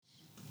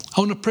I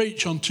want to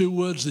preach on 2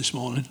 words this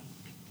morning.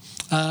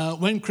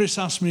 When Chris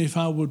asked me if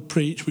I would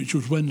preach, which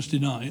was Wednesday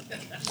night,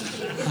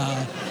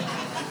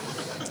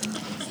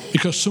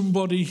 because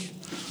somebody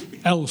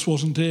else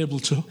wasn't able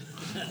to,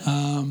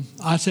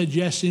 I said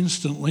yes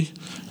instantly.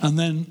 And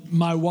then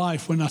my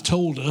wife, when I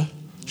told her,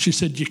 she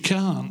said, "You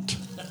can't."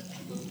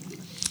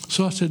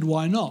 So I said,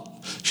 "Why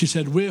not?" She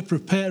said, "We're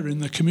preparing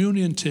the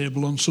communion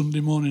table on Sunday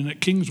morning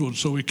at Kingswood,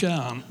 so we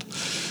can't."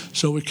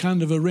 So we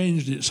kind of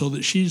arranged it so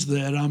that she's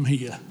there, I'm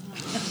here.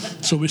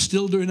 So we're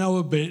still doing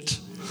our bit,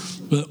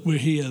 but we're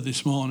here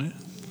this morning.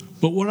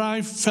 But what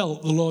I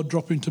felt the Lord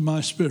drop into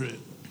my spirit,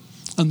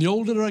 and the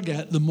older I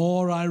get, the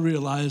more I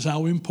realise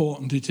how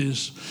important it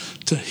is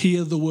to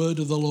hear the word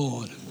of the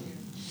Lord.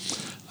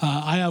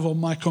 I have on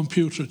my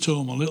computer at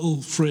home a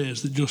little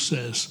phrase that just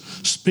says,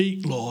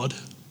 "Speak, Lord,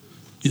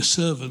 your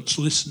servant's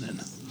listening."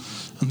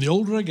 And the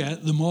older I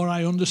get, the more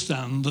I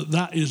understand that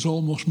that is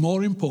almost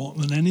more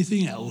important than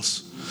anything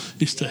else,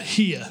 is to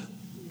hear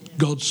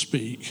God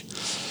speak.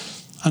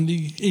 And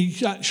he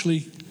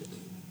actually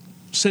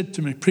said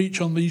to me, "Preach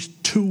on these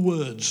 2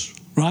 words."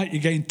 Right? You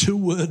gained 2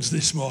 words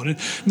this morning.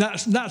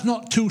 That's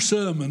not 2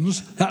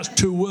 sermons, that's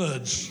 2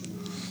 words.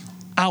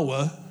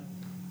 Our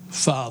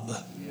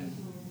Father.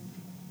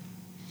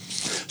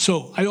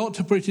 So I ought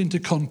to put it into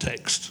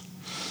context.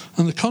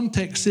 And the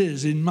context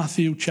is in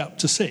Matthew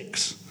chapter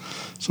 6.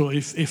 So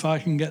if I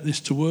can get this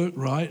to work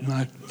right and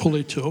I pull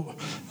it up,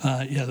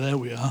 there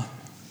we are.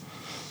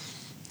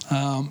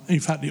 In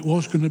fact, it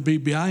was going to be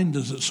behind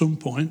us at some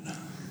point.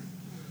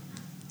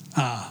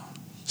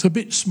 It's a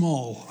bit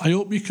small. I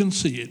hope you can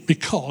see it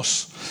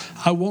because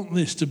I want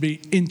this to be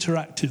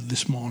interactive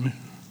this morning.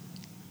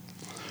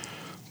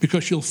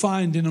 Because you'll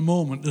find in a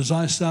moment as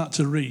I start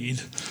to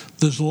read,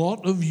 there's a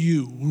lot of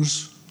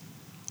yous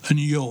and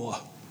your.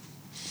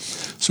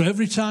 So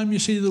every time you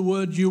see the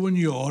word you and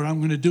your, I'm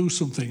going to do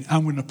something.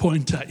 I'm going to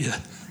point at you.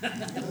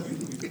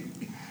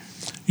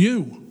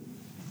 You,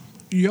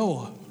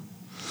 your.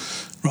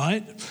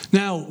 Right?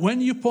 Now, when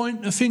you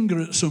point a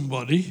finger at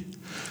somebody,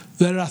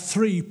 there are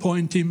 3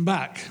 pointing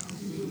back.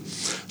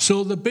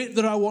 So the bit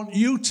that I want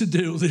you to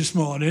do this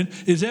morning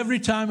is every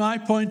time I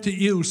point at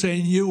you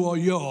saying you or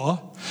your,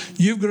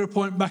 you've got to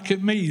point back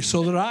at me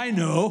so that I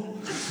know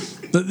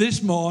that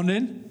this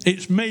morning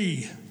it's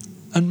me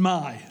and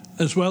my,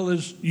 as well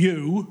as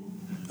you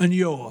and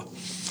your.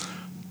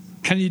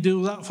 Can you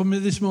do that for me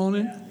this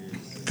morning?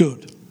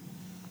 Good.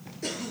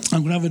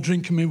 I'm going to have a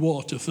drink of my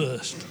water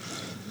first.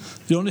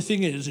 The only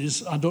thing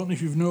is I don't know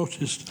if you've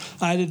noticed,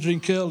 I had a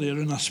drink earlier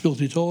and I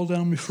spilled it all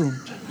down my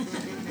front.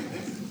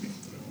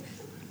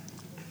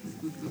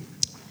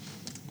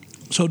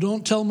 So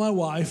don't tell my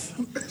wife,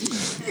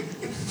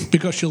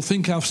 because she'll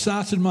think I've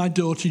started my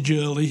dotage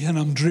early and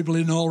I'm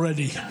dribbling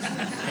already.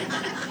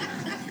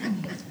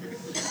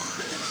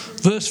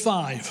 Verse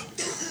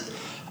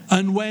 5.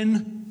 And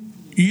when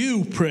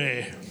you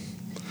pray,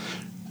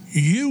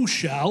 you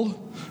shall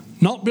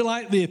not be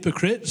like the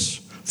hypocrites,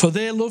 for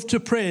they love to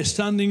pray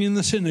standing in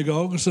the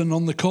synagogues and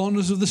on the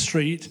corners of the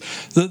street,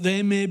 that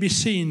they may be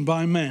seen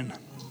by men.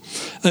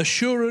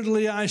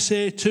 Assuredly I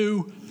say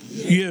to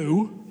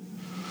you,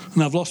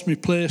 and I've lost my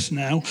place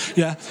now,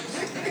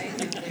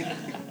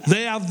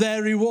 they have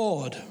their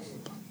reward.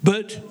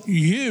 But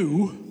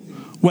you,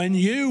 when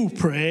you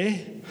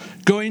pray,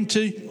 go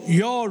into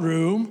your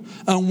room,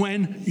 and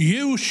when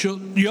you shut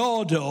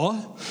your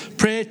door,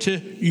 pray to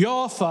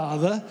your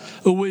Father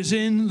who is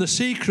in the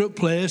secret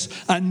place,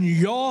 and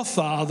your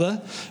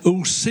Father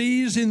who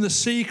sees in the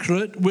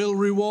secret will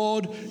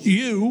reward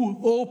you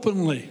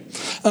openly.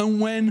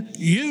 And when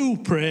you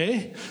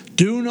pray,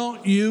 do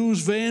not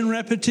use vain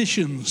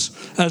repetitions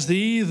as the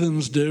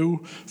heathens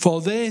do,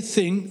 for they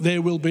think they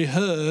will be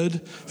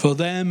heard for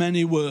their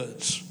many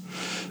words.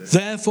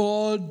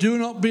 Therefore, do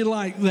not be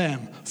like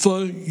them,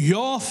 for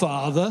your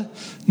Father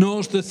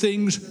knows the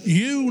things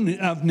you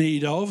have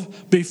need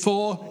of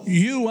before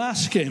you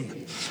ask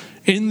him.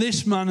 In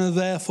this manner,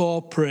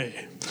 therefore,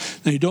 pray.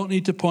 Now, you don't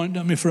need to point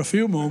at me for a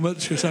few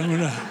moments,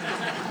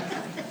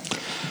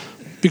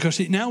 because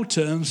it now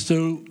turns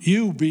to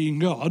you being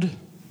God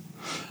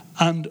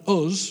and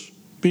us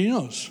being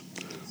us.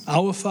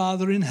 Our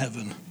Father in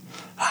heaven,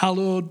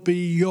 hallowed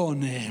be your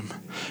name.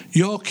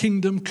 Your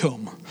kingdom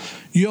come.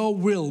 Your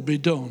will be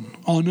done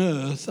on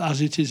earth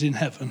as it is in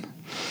heaven.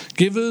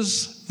 Give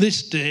us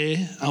this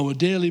day our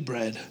daily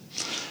bread,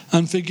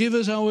 and forgive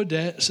us our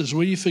debts as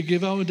we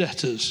forgive our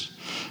debtors.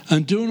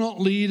 And do not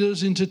lead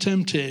us into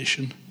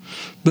temptation,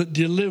 but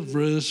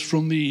deliver us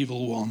from the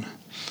evil one.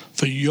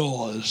 For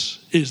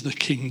yours is the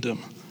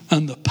kingdom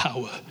and the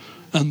power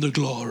and the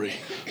glory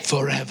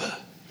forever.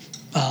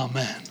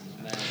 Amen.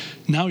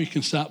 Now you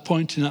can start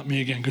pointing at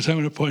me again, because I'm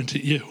going to point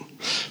at you.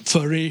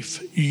 For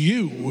if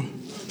you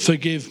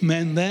forgive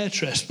men their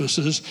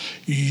trespasses,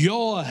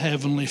 your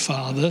heavenly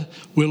Father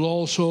will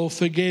also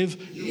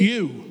forgive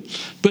you.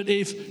 But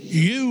if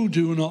you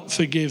do not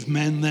forgive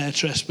men their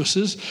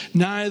trespasses,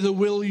 neither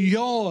will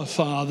your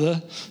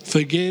Father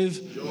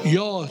forgive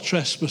your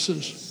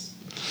trespasses.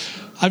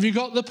 Have you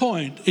got the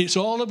point? It's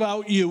all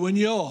about you and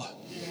your.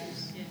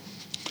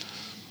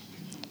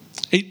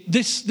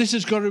 This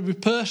has got to be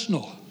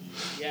personal.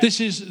 Yeah. This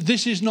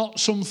is not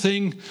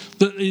something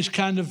that is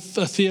kind of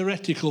a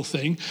theoretical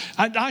thing.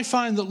 And I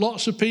find that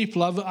lots of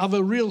people have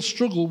a real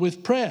struggle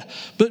with prayer.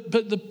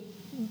 But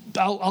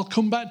I'll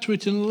come back to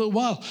it in a little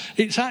while.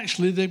 It's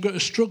actually they've got a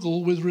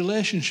struggle with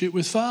relationship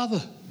with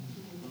Father.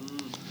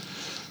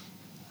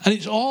 And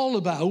it's all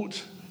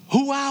about,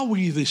 who are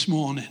we this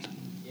morning?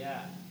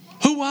 Yeah.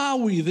 Who are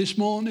we this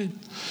morning?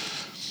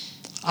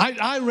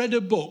 I read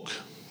a book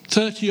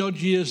 30-odd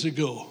years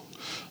ago,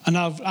 and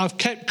I've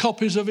kept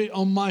copies of it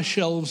on my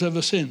shelves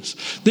ever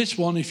since. This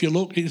one, if you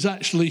look, is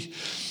actually,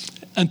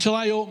 until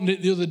I opened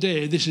it the other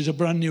day, this is a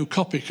brand new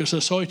copy because I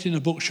saw it in a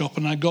bookshop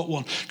and I got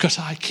one because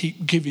I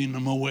keep giving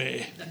them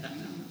away.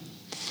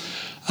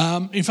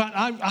 In fact,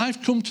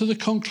 I've come to the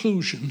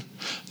conclusion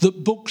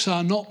that books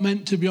are not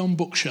meant to be on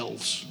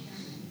bookshelves.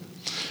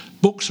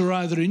 Books are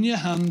either in your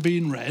hand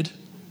being read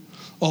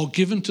or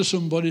given to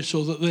somebody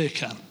so that they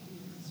can.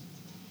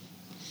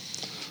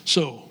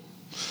 So,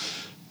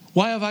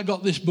 why have I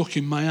got this book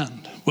in my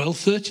hand? Well,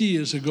 30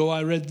 years ago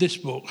I read this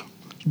book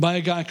by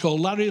a guy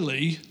called Larry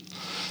Lee,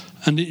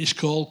 and it is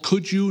called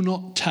Could You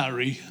Not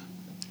Tarry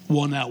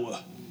 1 Hour?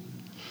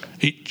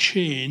 It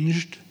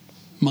changed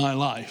my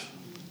life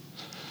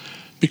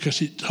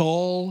because it's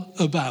all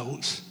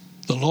about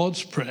the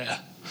Lord's Prayer,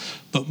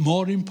 but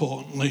more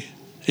importantly,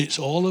 it's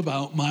all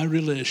about my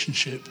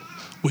relationship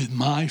with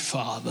my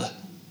Father,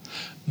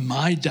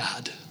 my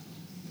Dad,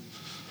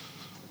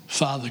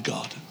 Father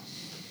God.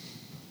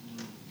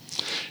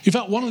 In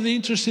fact, one of the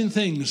interesting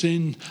things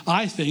in,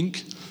 I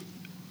think,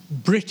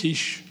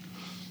 British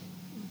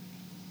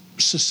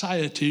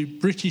society,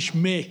 British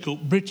makeup,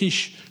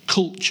 British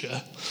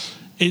culture,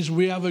 is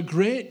we have a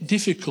great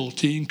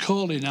difficulty in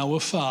calling our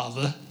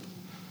Father,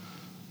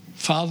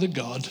 Father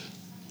God,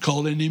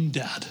 calling him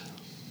Dad.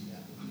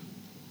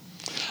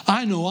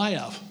 I know I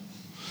have.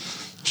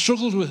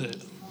 Struggled with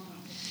it.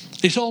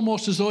 It's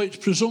almost as though it's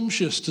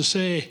presumptuous to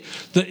say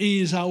that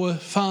he is our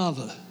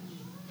Father,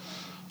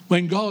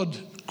 when God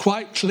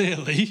quite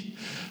clearly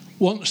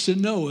wants to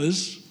know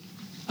us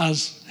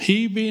as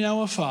he being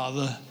our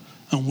Father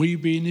and we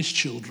being his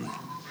children.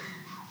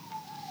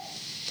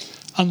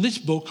 And this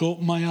book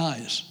opened my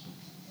eyes.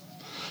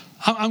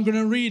 I'm going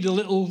to read a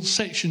little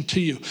section to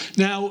you.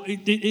 Now,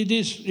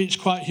 it's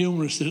quite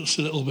humorous, it's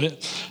a little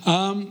bit.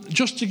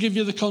 Just to give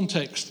you the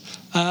context,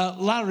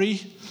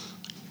 Larry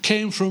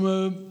came from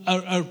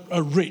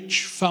a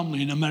rich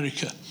family in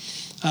America.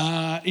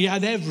 He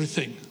had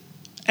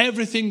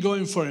everything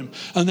going for him.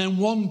 And then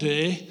one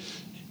day,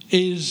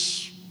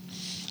 his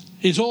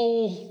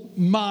whole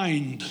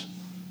mind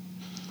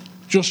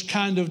just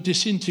kind of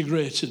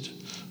disintegrated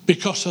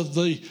because of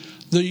the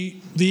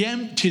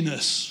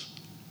emptiness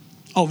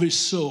of his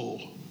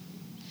soul.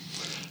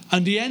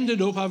 And he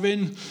ended up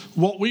having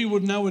what we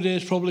would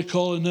nowadays probably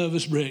call a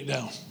nervous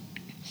breakdown.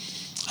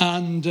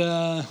 And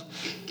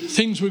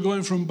things were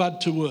going from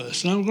bad to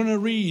worse. And I'm going to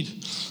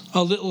read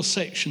a little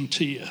section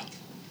to you.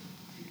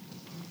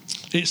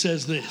 It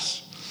says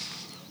this: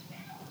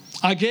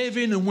 I gave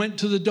in and went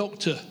to the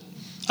doctor.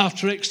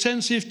 After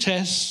extensive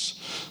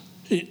tests,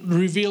 it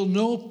revealed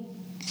no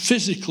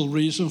physical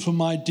reason for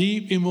my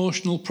deep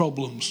emotional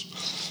problems.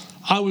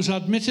 I was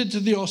admitted to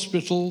the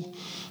hospital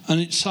and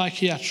its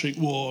psychiatric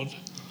ward,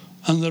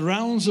 and the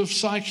rounds of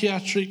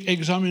psychiatric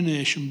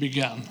examination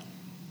began.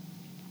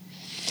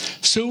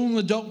 Soon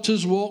the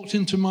doctors walked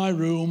into my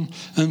room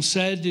and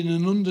said in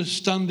an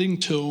understanding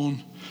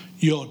tone,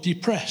 "You're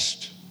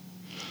depressed,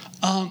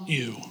 aren't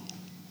you?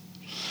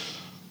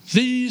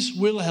 These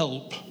will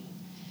help."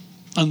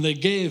 And they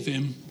gave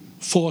him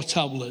 4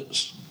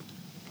 tablets.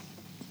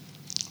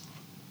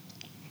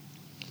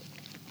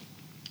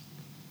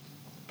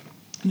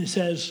 And it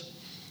says,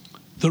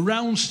 the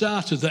round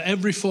started that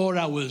every 4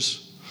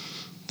 hours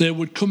they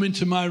would come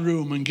into my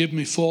room and give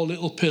me 4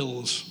 little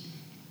pills.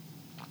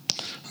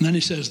 And then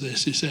he says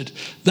this, he said,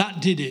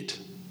 that did it.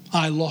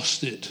 I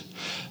lost it.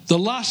 The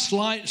last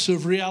lights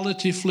of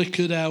reality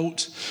flickered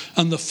out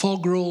and the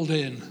fog rolled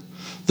in.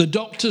 The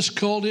doctors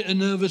called it a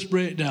nervous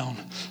breakdown,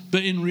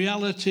 but in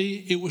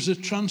reality it was a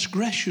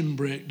transgression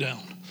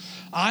breakdown.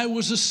 I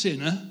was a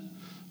sinner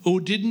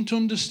who didn't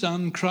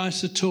understand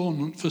Christ's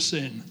atonement for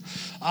sin.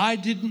 I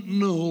didn't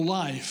know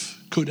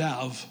life could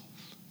have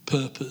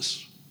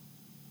purpose.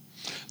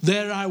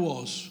 There I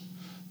was,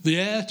 the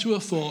heir to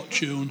a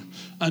fortune,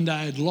 and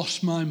I had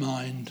lost my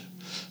mind.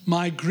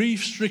 My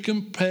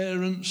grief-stricken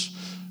parents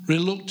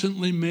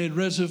reluctantly made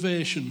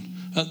reservation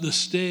at the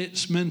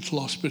state's mental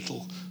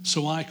hospital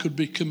so I could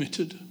be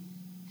committed.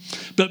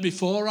 But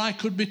before I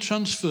could be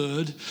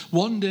transferred,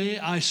 one day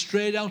I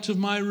strayed out of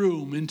my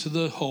room into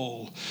the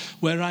hall,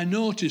 where I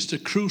noticed a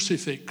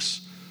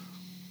crucifix.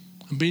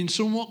 And being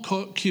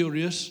somewhat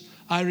curious,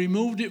 I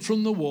removed it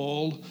from the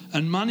wall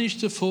and managed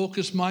to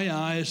focus my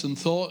eyes and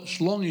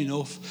thoughts long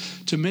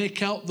enough to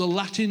make out the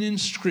Latin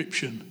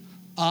inscription,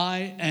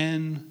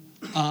 INRI,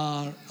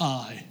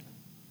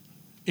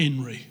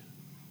 INRI.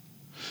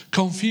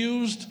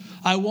 Confused,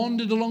 I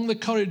wandered along the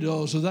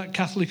corridors of that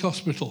Catholic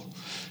hospital,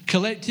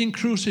 collecting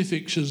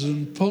crucifixes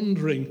and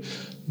pondering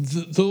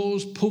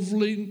those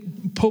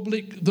puzzling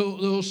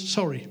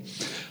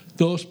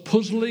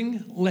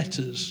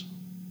letters.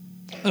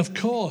 Of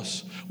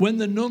course, when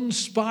the nuns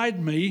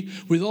spied me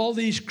with all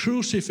these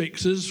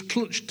crucifixes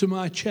clutched to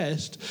my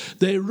chest,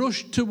 they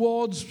rushed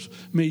towards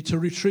me to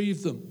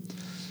retrieve them.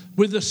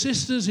 With the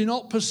sisters in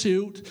hot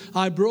pursuit,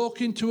 I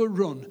broke into a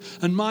run,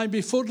 and my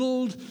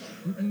befuddled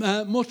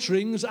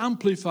mutterings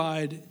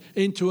amplified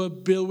into a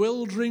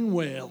bewildering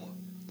wail,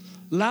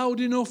 loud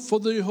enough for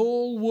the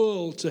whole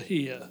world to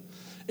hear.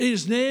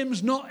 His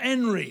name's not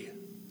Henry.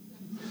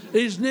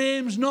 His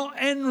name's not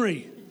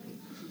Henry.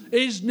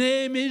 His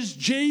name is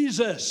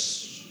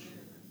Jesus.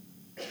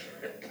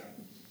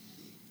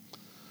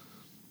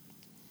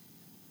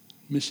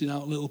 Missing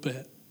out a little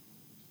bit.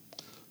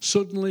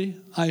 Suddenly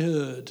I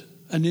heard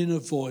an inner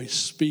voice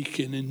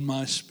speaking in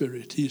my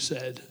spirit. He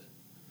said,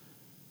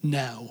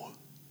 "Now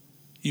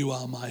you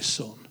are my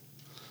son."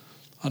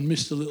 I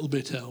missed a little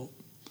bit out.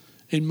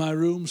 In my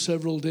room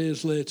several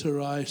days later,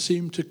 I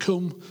seemed to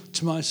come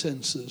to my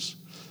senses.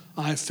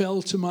 I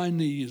fell to my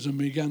knees and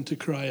began to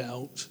cry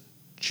out,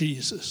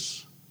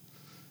 "Jesus,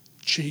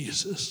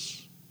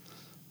 Jesus,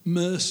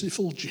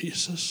 merciful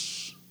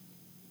Jesus."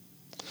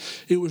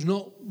 It was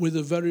not with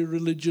a very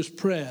religious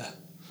prayer.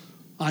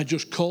 I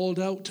just called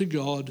out to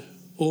God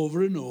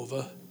over and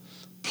over,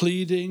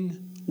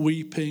 pleading,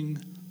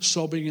 weeping,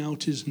 sobbing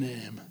out his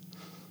name.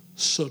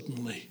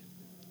 Suddenly,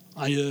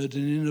 I heard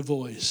an inner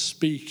voice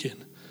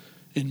speaking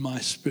in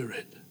my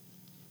spirit.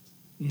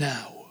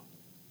 "Now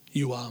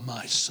you are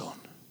my son."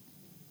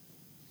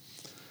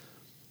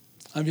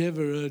 Have you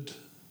ever heard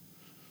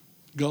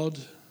God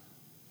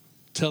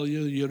tell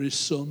you you're his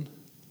son?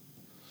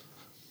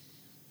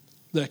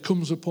 There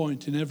comes a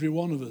point in every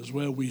one of us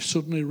where we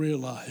suddenly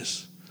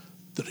realize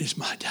that he's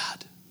my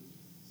dad.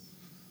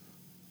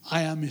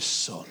 I am his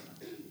son,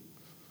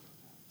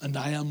 and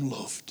I am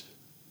loved.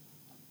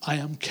 I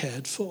am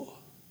cared for.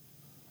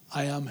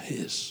 I am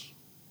his.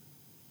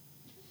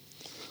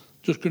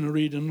 Just going to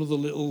read another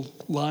little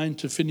line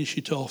to finish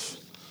it off.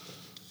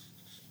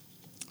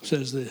 It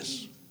says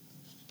this.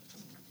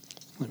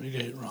 Let me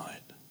get it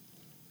right.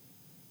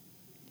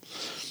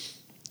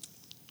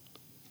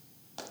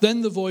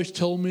 Then the voice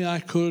told me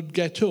I could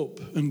get up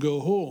and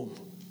go home.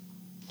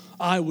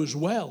 I was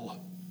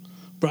well,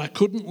 but I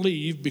couldn't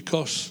leave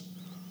because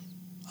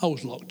I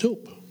was locked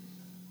up.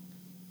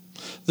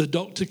 The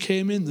doctor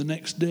came in the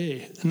next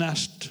day and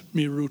asked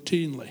me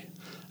routinely,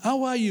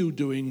 "How are you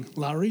doing,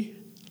 Larry?"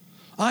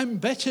 "I'm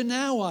better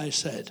now," I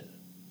said.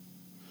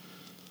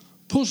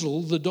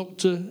 Puzzled, the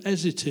doctor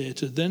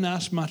hesitated, then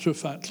asked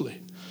matter-of-factly,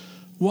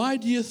 "Why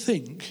do you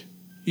think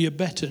you're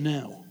better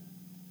now?"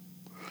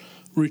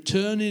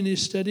 Returning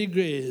his steady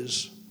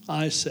gaze,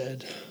 I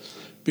said,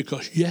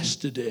 "Because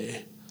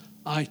yesterday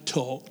I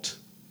talked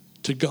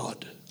to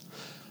God."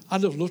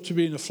 I'd have loved to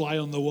be a fly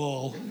on the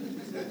wall.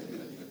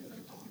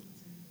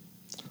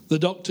 The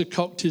doctor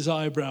cocked his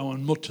eyebrow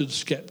and muttered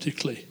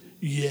skeptically,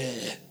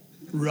 "Yeah,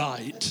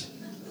 right."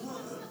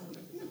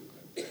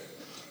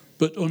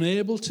 But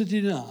unable to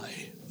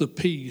deny the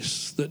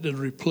peace that had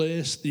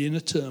replaced the inner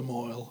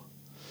turmoil,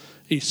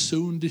 he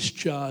soon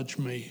discharged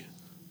me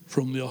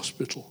from the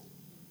hospital.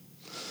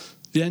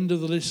 The end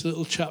of this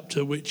little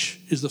chapter, which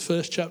is the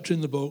first chapter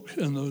in the book,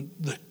 and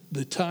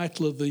the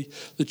title of the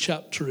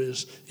chapter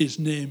is, "His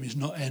name is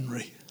not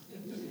Henry."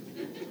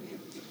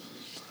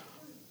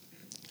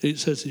 It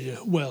says here,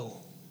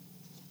 "Well,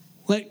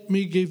 let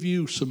me give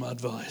you some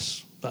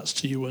advice." That's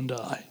to you and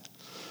I.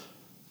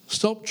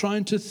 Stop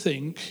trying to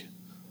think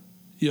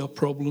your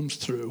problems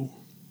through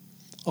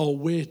or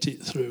wait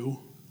it through.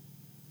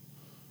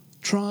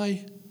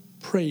 Try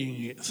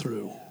praying it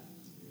through.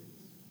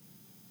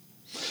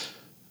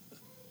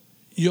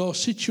 Your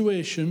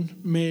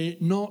situation may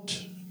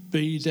not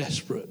be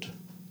desperate,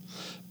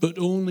 but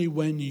only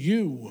when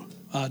you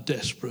are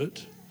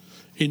desperate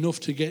enough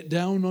to get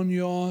down on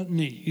your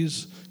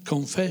knees,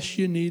 confess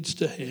your needs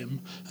to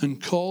him,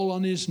 and call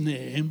on his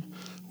name,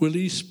 will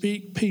he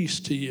speak peace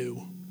to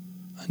you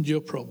and your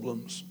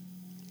problems.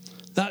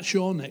 That's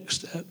your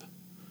next step.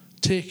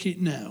 Take it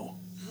now.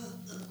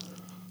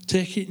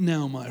 Take it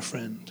now, my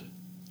friend.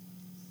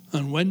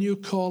 And when you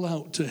call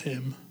out to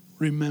him,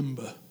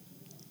 remember,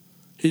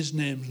 his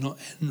name's not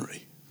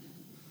Henry.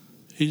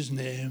 His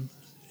name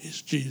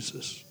is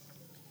Jesus.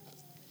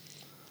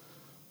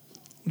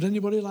 Would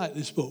anybody like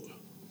this book?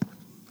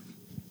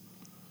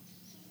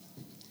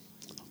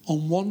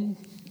 On one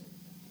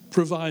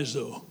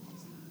proviso,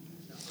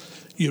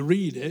 you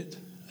read it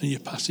and you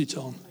pass it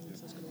on.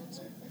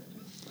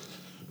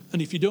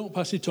 And if you don't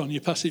pass it on,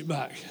 you pass it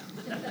back.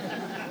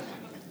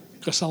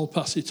 Because I'll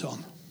pass it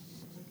on.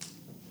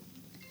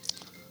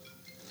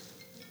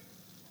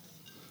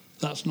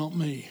 That's not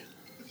me.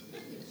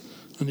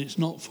 And it's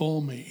not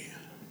for me.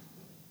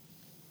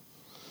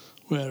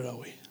 Where are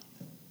we?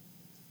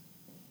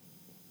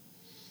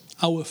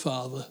 Our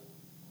Father,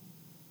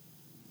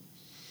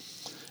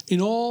 In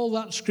all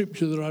that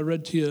scripture that I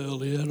read to you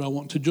earlier, I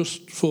want to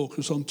just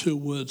focus on 2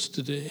 words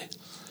today,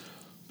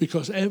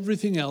 because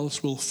everything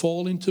else will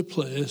fall into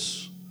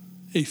place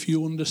if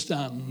you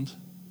understand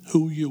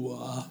who you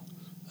are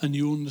and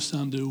you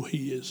understand who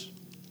he is.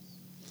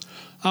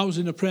 I was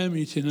in a prayer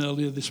meeting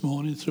earlier this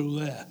morning through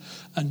there,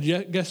 and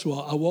guess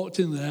what? I walked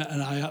in there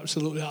and I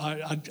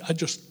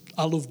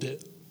loved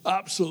it.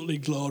 Absolutely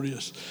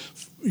glorious.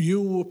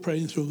 You were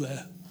praying through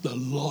there. The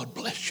Lord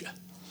bless you.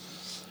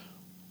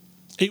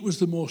 It was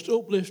the most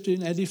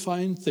uplifting,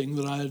 edifying thing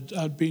that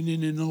I'd been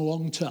in a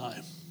long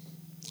time.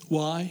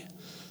 Why?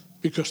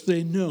 Because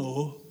they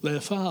know their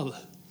Father.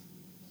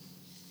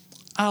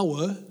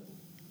 Our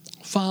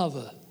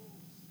Father.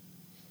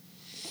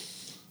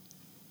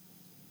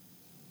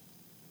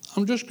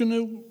 I'm just going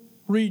to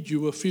read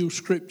you a few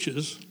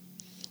scriptures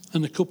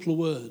and a couple of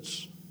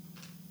words.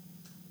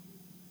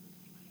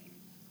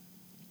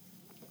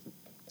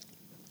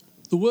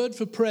 The word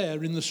for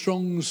prayer in the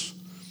Strong's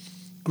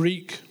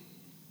Greek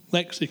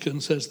lexicon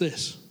says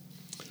this: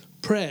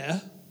 prayer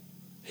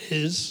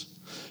is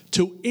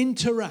to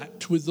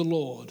interact with the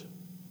Lord.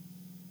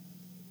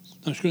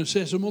 I'm just going to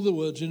say some other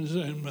words in a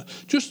second.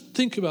 Just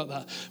think about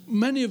that.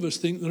 Many of us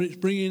think that it's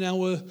bringing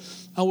our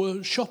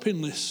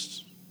shopping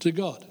list to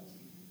God.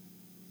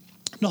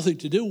 Nothing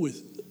to do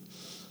with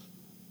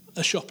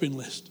a shopping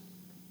list.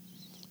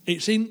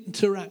 It's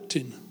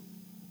interacting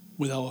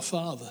with our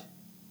Father.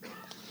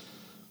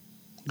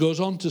 Goes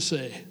on to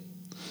say,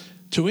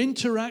 to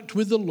interact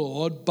with the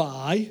Lord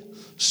by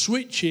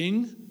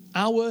switching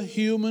our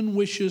human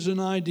wishes and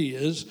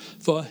ideas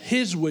for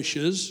his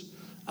wishes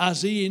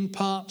as he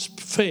imparts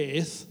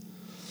faith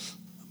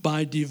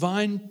by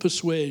divine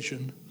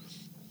persuasion.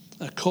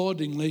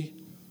 Accordingly,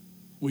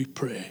 we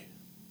pray.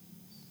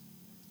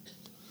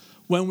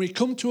 When we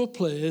come to a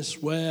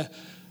place where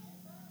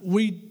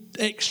we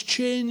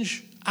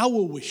exchange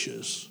our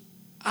wishes,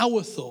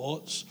 our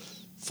thoughts,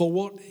 for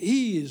what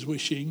he is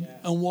wishing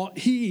and what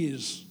he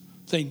is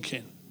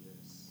thinking.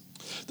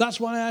 That's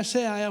why I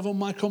say I have on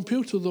my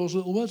computer those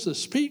little words that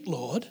speak,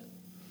 Lord.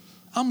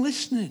 I'm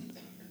listening.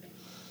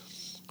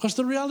 Because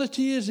the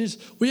reality is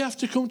we have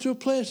to come to a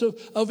place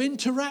of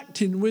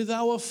interacting with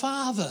our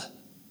Father.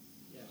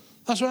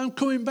 That's why I'm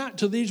coming back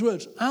to these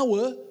words,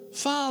 our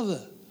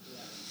Father.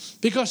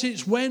 Because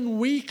it's when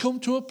we come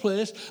to a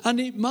place, and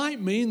it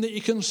might mean that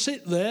you can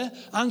sit there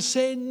and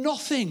say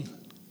nothing.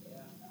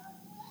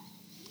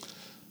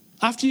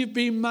 After you've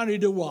been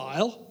married a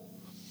while,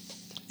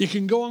 you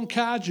can go on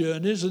car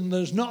journeys and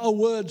there's not a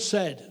word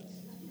said.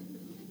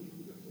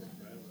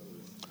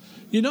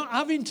 You're not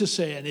having to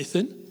say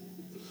anything.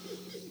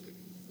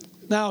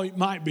 Now, it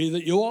might be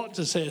that you ought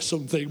to say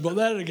something, but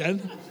there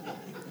again.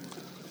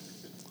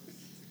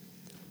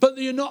 But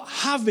you're not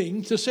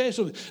having to say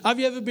something. Have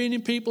you ever been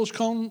in people's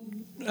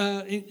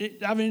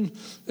having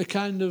a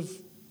kind of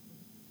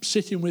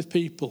sitting with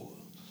people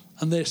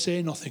and they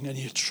say nothing and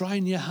you're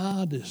trying your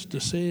hardest to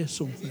say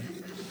something,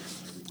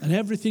 and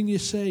everything you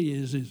say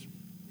is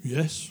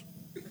yes,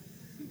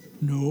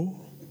 no,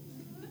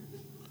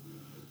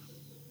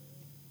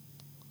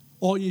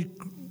 or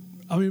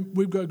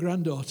we've got a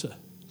granddaughter,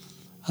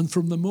 and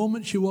from the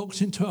moment she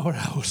walks into our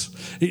house,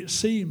 it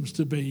seems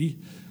to be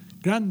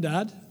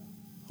Grandad.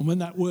 And when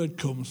that word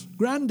comes,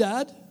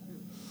 Grandad,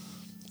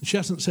 she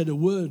hasn't said a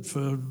word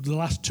for the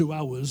last 2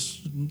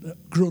 hours,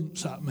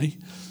 grunts at me,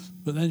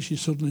 but then she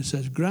suddenly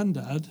says,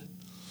 Grandad,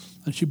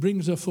 and she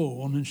brings her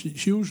phone, and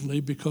it's usually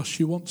because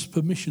she wants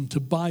permission to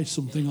buy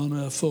something on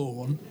her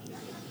phone.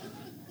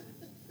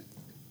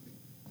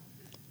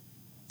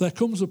 There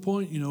comes a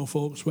point,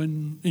 folks,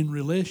 when in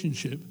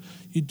relationship,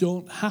 you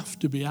don't have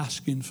to be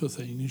asking for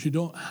things, you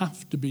don't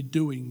have to be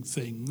doing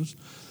things.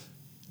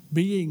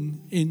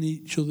 Being in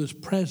each other's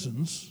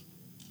presence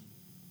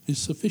is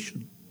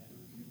sufficient.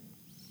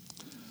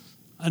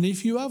 And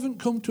if you haven't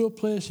come to a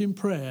place in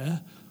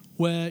prayer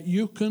where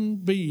you can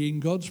be in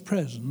God's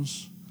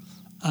presence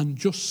and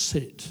just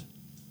sit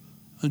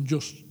and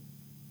just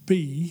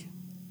be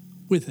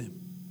with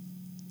him,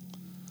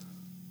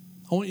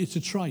 I want you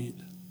to try it.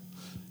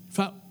 In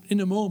fact, in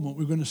a moment,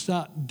 we're going to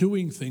start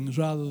doing things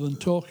rather than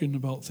talking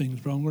about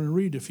things, but I'm going to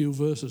read a few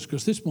verses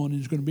because this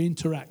morning is going to be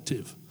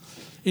interactive.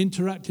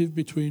 Interactive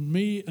between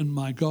me and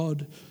my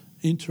God,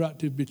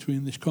 interactive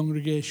between this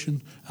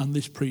congregation and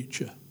this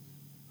preacher.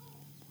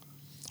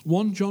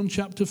 1 John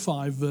chapter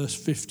 5 verse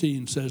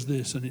 15 says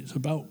this, and it's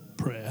about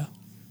prayer.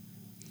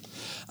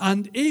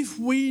 And if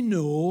we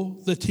know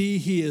that he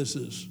hears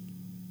us.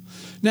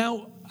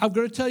 Now, I've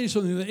got to tell you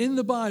something, that in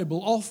the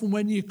Bible, often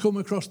when you come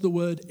across the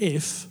word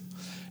if,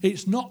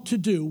 it's not to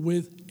do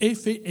with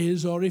if it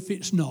is or if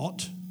it's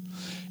not.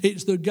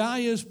 It's the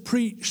guy has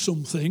preached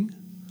something,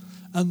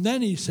 and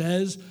then he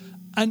says,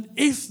 and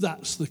if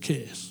that's the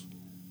case,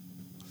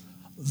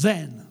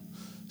 then.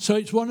 So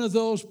it's one of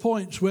those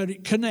points where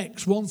it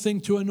connects one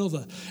thing to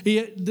another.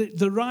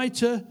 The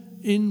writer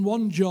in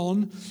 1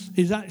 John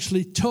is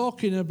actually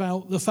talking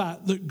about the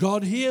fact that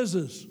God hears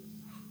us.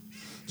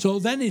 So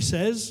then he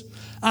says,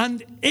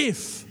 and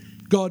if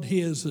God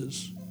hears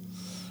us.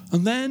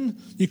 And then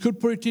you could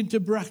put it into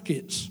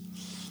brackets.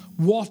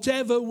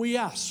 whatever we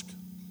ask.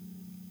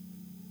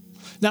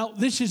 Now,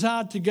 this is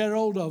hard to get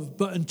hold of,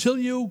 but until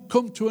you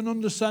come to an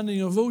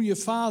understanding of who your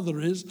Father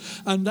is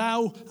and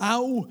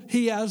how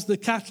he has the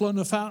cattle on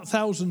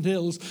 1,000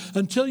 hills,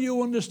 until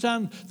you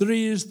understand that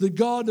he is the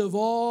God of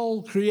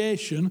all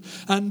creation,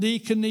 and he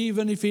can,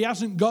 even if he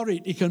hasn't got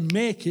it, he can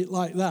make it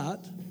like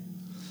that,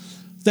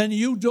 then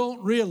you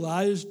don't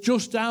realize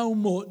just how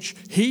much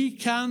he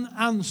can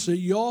answer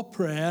your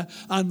prayer.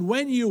 And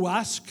when you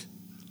ask,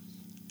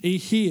 he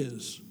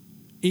hears,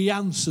 he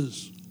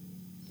answers.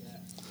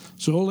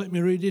 So let me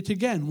read it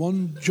again.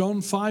 1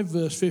 John 5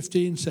 verse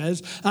 15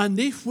 says, and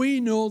if we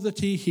know that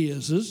he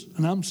hears us,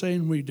 and I'm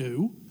saying we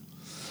do,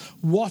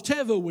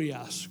 whatever we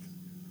ask,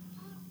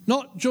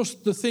 not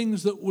just the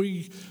things that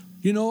we,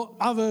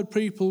 I've heard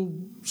people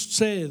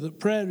say that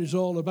prayer is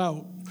all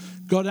about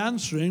God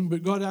answering,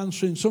 but God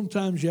answering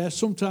sometimes yes,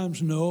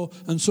 sometimes no,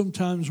 and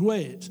sometimes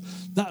wait.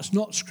 That's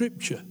not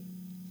Scripture.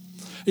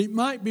 It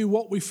might be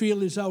what we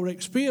feel is our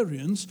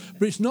experience,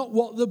 but it's not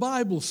what the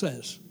Bible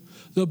says.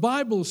 The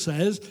Bible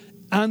says,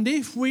 and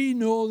if we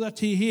know that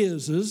he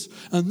hears us,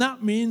 and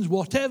that means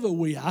whatever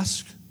we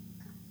ask,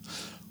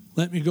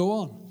 let me go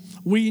on.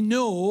 We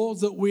know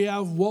that we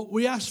have what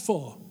we ask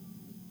for.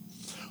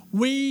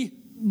 We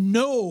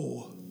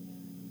know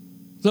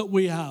that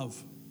we have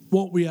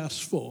what we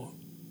ask for.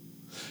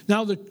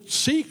 Now, the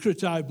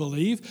secret, I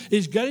believe,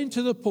 is getting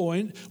to the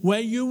point where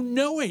you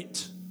know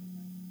it.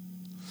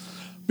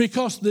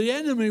 Because the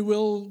enemy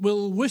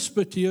will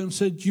whisper to you and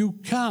say, you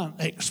can't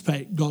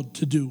expect God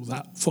to do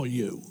that for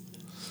you.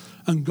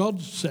 And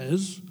God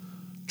says,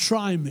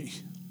 try me.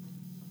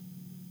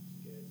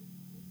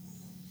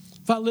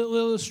 That little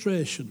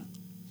illustration.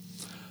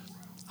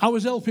 I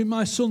was helping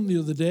my son the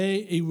other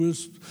day. He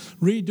was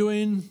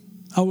redoing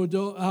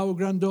our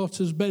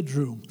granddaughter's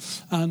bedroom.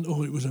 And,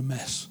 it was a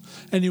mess.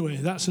 Anyway,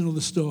 that's another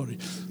story.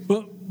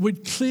 But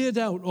we'd cleared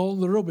out all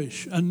the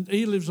rubbish, and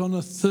he lives on a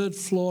 3rd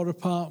floor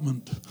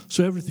apartment,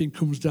 so everything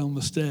comes down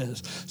the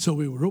stairs. So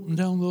we were up and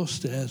down those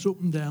stairs, up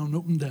and down,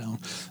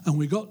 and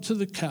we got to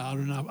the car,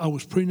 and I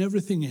was putting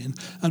everything in,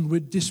 and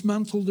we'd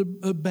dismantled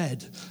a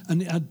bed,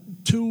 and it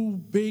had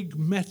 2 big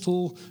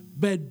metal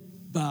bed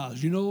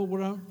bars. You know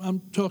what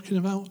I'm talking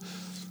about?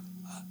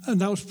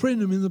 And I was putting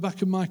them in the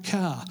back of my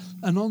car,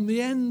 and on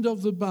the end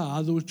of the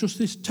bar there was just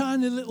this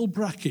tiny little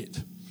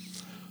bracket.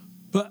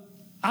 But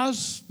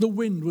as the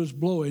wind was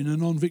blowing,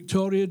 and on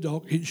Victoria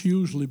Dock it's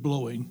usually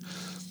blowing,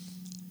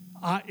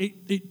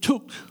 it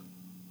took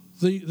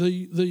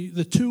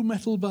the 2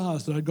 metal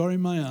bars that I got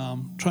in my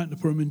arm, trying to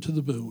put them into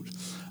the boot,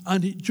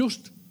 and it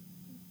just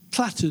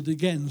clattered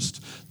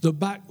against the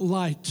back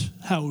light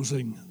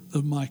housing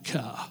of my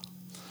car.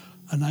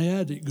 And I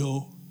heard it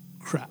go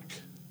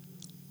crack.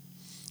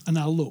 And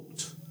I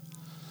looked,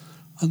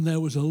 and there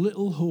was a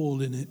little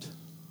hole in it.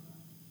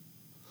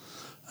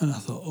 And I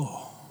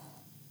thought,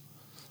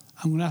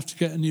 I'm going to have to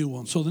get a new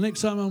one. So the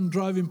next time I'm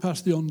driving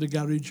past the Honda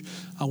garage,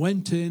 I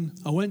went to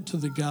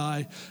the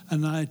guy,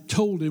 and I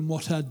told him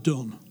what I'd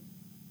done.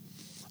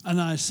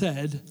 And I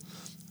said,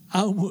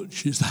 how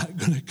much is that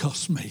going to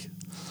cost me?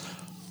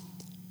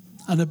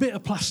 And a bit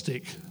of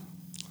plastic.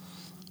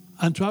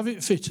 And to have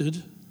it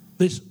fitted,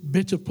 this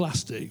bit of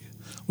plastic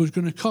was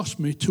going to cost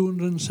me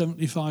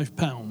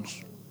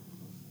 £275.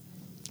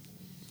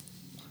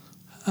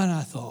 And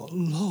I thought,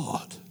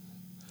 Lord,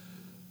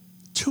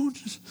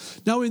 200.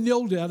 Now, in the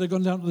old day, I'd have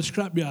gone down to the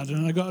scrapyard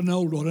and I got an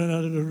old one and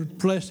I'd have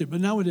replaced it.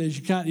 But nowadays,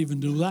 you can't even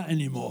do that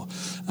anymore.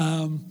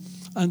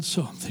 And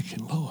so I'm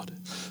thinking, Lord.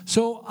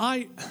 So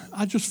I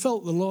just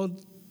felt the Lord,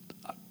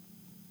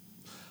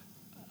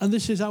 and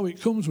this is how it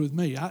comes with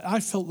me. I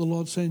felt the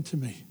Lord saying to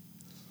me,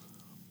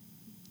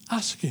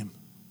 ask him.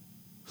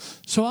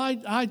 So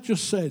I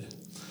just said,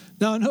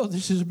 now I know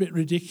this is a bit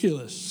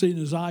ridiculous, seeing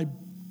as I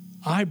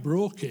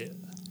broke it.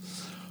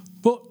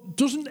 But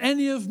doesn't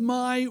any of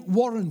my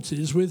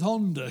warranties with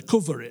Honda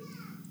cover it?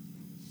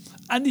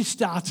 And he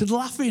started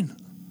laughing.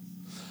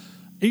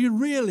 He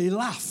really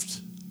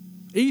laughed.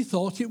 He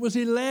thought it was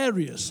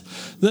hilarious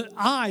that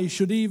I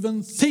should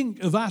even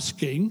think of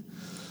asking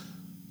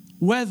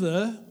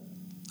whether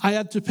I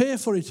had to pay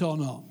for it or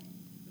not.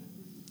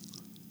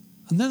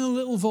 And then a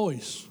little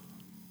voice,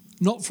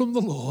 not from the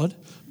Lord,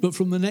 but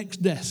from the next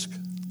desk.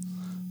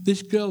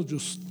 This girl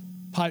just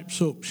pipes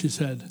up. She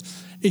said,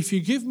 if you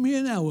give me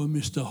an hour,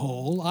 Mr.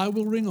 Hall, I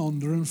will ring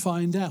Honda and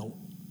find out.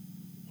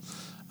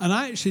 And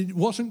I actually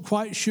wasn't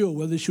quite sure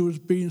whether she was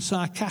being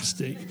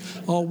sarcastic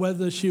or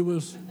whether she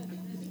was.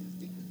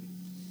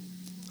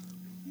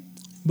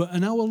 But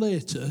an hour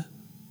later,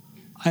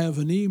 I have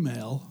an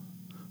email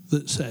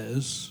that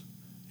says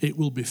it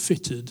will be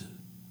fitted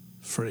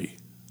free.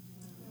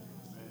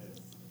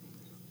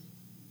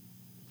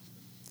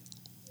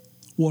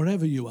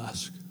 Whatever you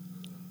ask.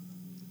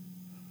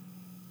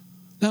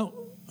 Now,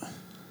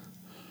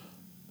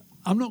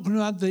 I'm not going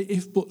to add the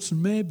if, buts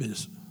and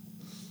maybes.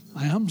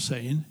 I am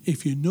saying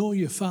if you know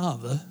your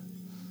Father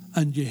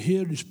and you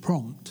hear his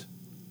prompt,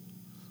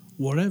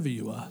 whatever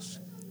you ask,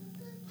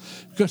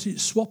 because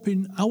it's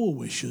swapping our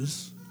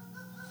wishes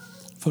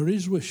for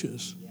his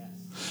wishes.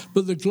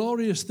 But the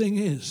glorious thing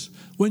is,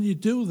 when you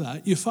do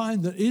that, you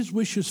find that his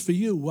wishes for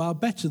you are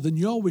better than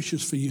your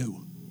wishes for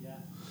you. Yeah.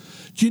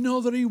 Do you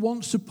know that he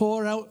wants to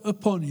pour out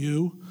upon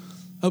you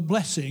a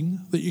blessing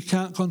that you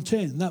can't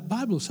contain? That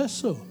Bible says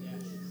so.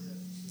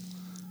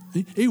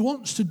 Yeah. He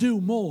wants to do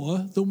more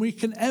than we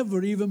can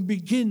ever even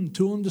begin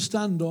to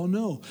understand or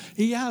know.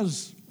 He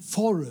has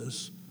for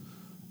us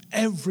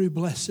every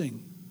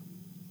blessing.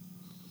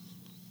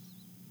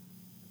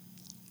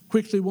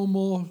 Quickly, one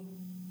more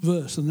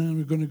verse, and then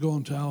we're going to go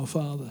on to our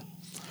Father.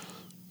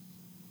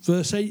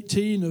 Verse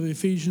 18 of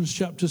Ephesians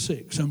chapter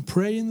 6. And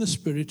pray in the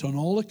Spirit on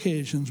all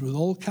occasions with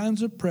all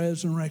kinds of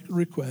prayers and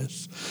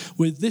requests.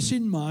 With this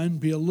in mind,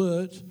 be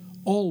alert,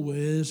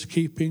 always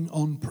keeping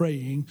on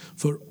praying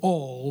for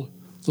all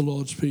the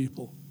Lord's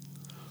people.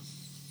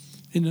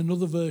 In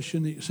another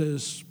version, it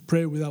says,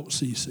 pray without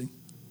ceasing.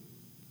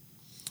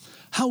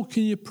 How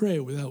can you pray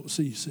without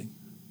ceasing?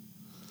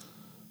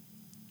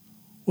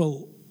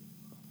 Well,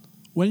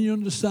 when you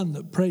understand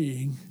that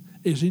praying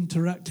is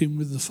interacting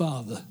with the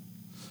Father,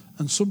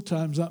 and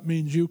sometimes that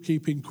means you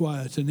keeping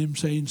quiet and him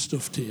saying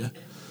stuff to you,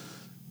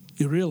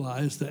 you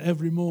realise that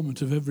every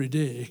moment of every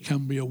day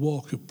can be a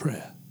walk of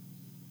prayer.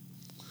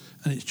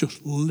 And it's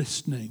just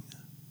listening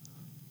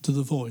to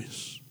the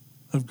voice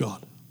of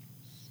God.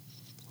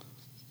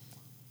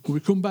 We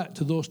come back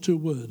to those two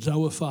words,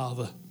 our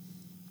Father.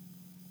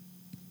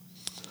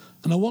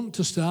 And I want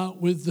to start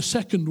with the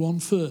second one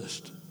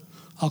first.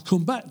 I'll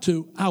come back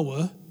to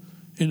our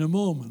in a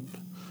moment,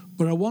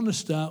 but I want to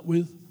start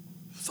with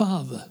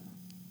Father.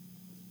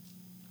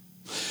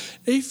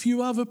 If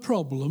you have a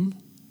problem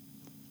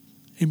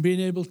in being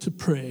able to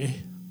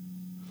pray,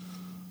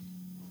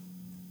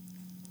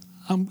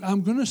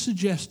 I'm going to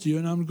suggest to you,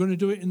 and I'm going to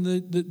do it in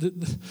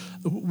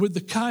with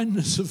the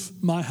kindness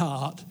of my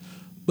heart,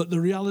 but the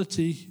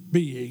reality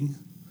being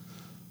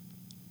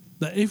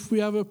that if we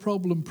have a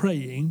problem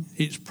praying,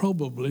 it's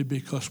probably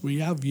because we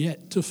have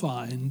yet to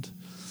find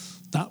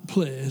that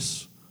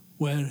place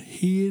where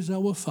he is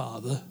our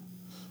Father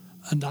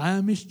and I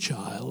am his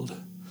child,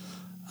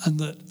 and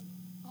that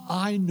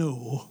I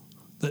know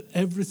that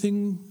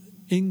everything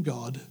in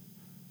God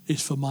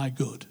is for my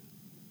good.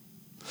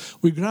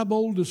 We grab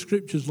older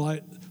scriptures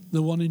like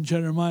the one in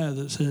Jeremiah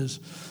that says,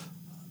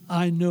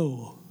 I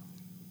know.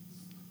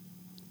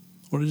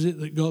 What is it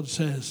that God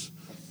says?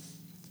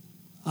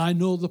 I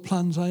know the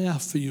plans I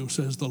have for you,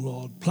 says the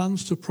Lord.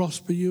 Plans to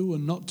prosper you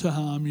and not to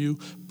harm you.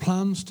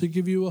 Plans to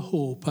give you a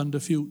hope and a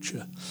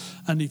future.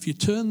 And if you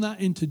turn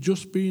that into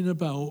just being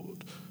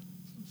about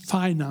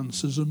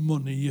finances and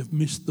money, you've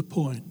missed the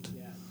point.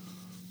 Yeah.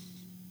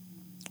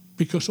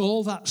 Because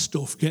all that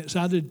stuff gets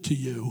added to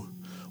you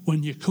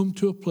when you come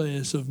to a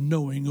place of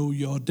knowing who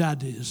your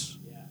dad is.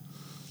 Yeah.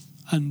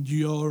 And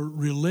your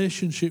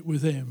relationship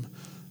with him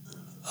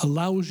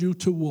allows you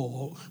to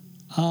walk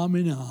arm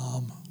in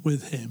arm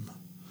with him,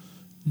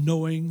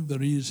 knowing that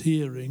he is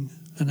hearing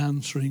and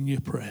answering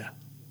your prayer.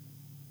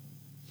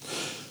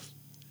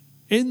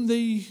 In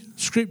the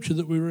scripture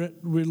that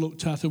we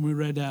looked at and we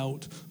read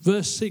out,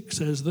 verse 6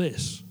 says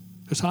this,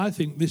 because I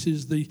think this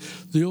is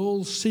the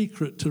old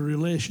secret to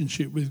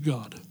relationship with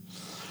God.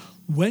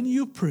 When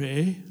you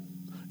pray,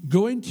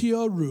 go into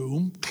your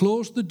room,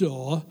 close the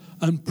door,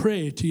 and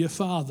pray to your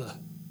Father.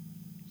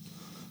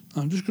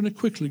 I'm just going to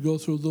quickly go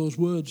through those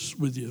words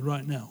with you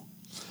right now.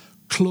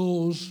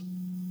 Close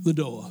the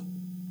door.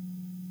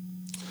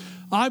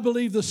 I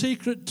believe the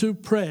secret to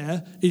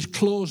prayer is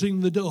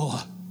closing the door.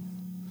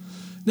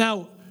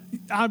 Now,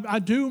 I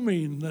do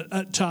mean that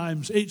at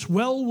times it's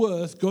well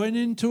worth going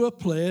into a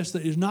place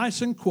that is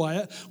nice and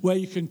quiet where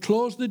you can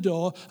close the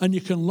door and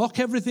you can lock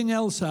everything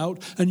else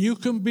out and you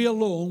can be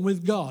alone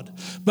with God.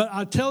 But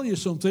I tell you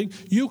something,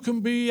 you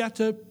can be at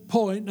a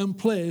point and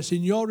place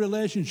in your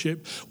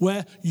relationship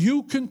where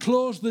you can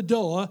close the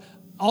door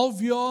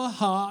of your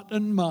heart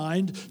and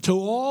mind to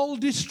all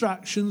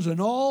distractions and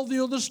all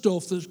the other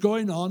stuff that's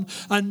going on,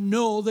 and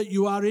know that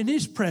you are in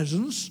his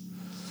presence,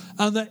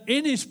 and that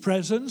in his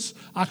presence,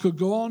 I could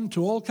go on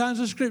to all kinds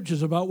of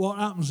scriptures about what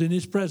happens in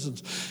his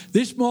presence.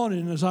 This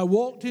morning, as I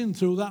walked in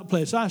through that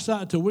place, I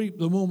started to weep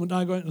the moment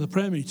I got into the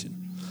prayer meeting.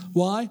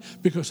 Why?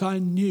 Because I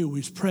knew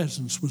his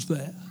presence was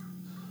there.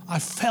 I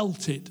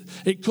felt it.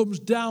 It comes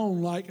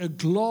down like a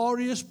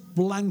glorious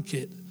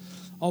blanket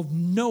of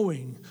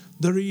knowing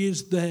that he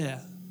is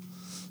there.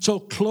 So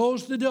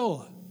close the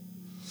door.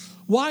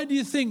 Why do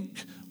you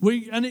think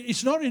and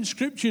it's not in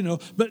scripture, you know,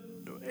 but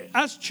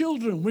as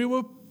children we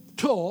were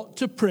taught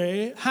to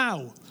pray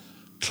how?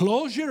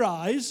 Close your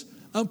eyes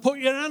and put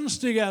your hands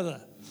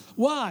together.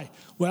 Why?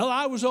 Well,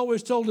 I was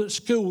always told at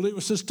school it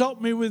was to stop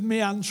me with my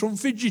hands from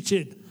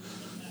fidgeting.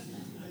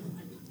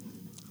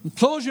 And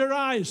close your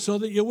eyes so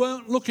that you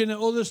weren't looking at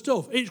other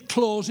stuff. It's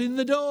closing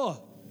the door.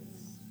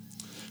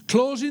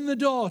 Closing the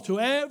door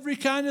to every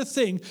kind of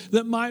thing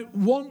that might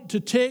want to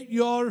take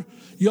your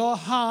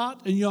heart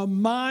and your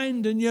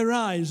mind and your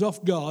eyes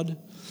off God,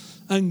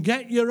 and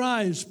get your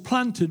eyes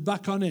planted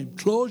back on him.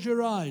 Close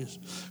your eyes.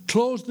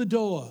 Close the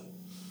door.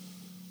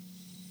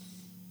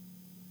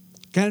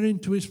 Get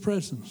into his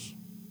presence.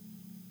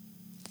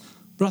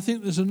 But I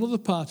think there's another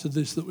part of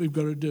this that we've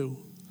got to do.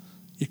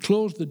 You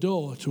close the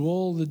door to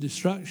all the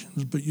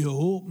distractions, but you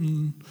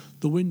open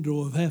the window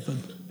of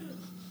heaven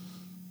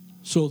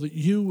so that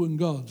you and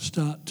God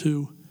start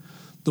to,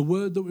 the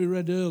word that we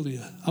read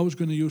earlier, I was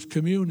going to use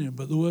communion,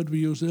 but the word we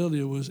used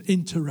earlier was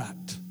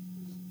interact.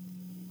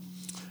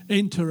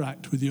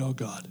 Interact with your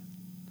God.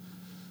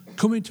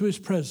 Come into his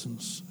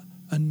presence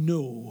and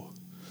know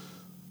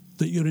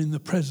that you're in the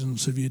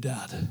presence of your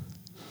dad.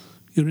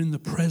 You're in the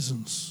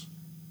presence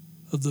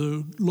of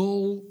the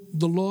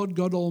Lord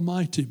God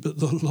Almighty, but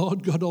the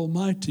Lord God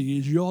Almighty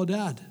is your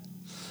dad.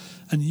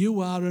 And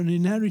you are an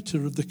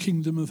inheritor of the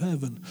kingdom of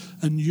heaven.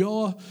 And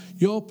your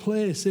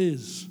place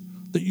is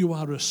that you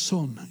are a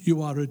son,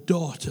 you are a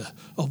daughter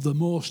of the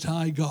Most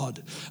High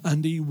God,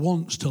 and he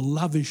wants to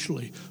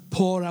lavishly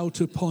pour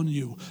out upon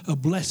you a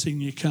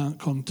blessing you can't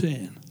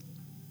contain.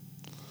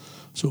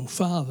 So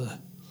Father,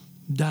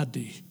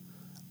 Daddy,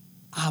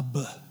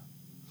 Abba.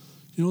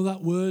 You know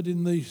that word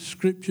in the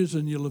scriptures,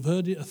 and you'll have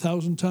heard it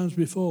 1,000 times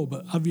before,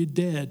 but have you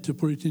dared to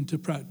put it into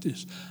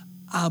practice?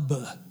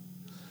 Abba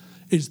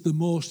is the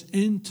most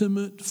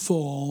intimate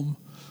form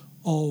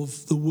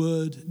of the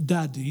word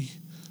daddy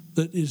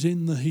that is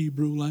in the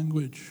Hebrew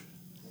language.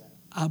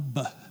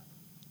 Abba.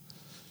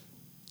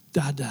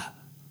 Dada.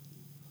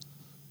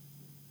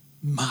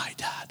 My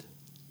dad.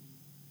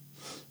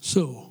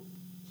 So,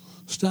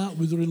 start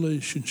with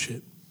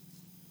relationship.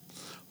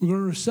 We're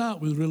going to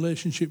start with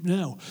relationship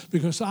now,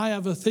 because I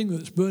have a thing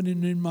that's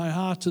burning in my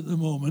heart at the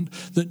moment,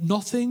 that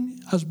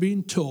nothing has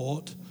been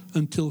taught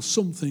until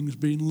something's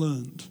been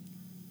learned.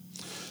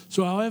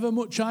 So however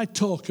much I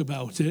talk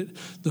about it,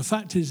 the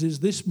fact is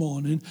this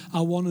morning,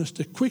 I want us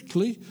to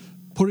quickly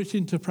put it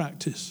into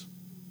practice.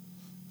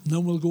 And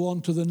then we'll go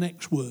on to the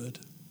next word.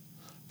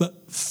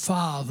 But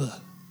Father.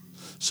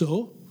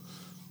 So,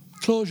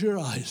 close your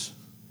eyes.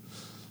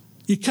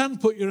 You can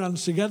put your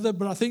hands together,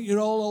 but I think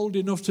you're all old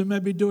enough to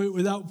maybe do it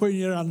without putting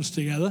your hands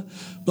together.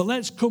 But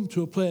let's come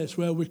to a place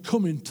where we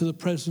come into the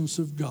presence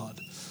of God.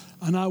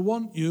 And I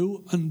want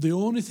you, and the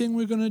only thing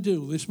we're going to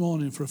do this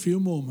morning for a few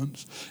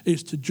moments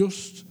is to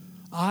just,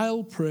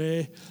 I'll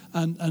pray,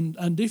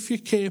 and if you're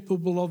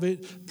capable of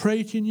it, pray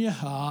it in your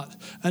heart.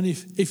 And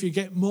if you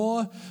get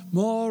more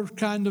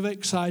kind of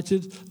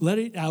excited, let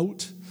it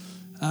out,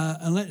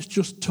 and let's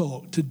just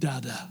talk to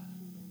Dada.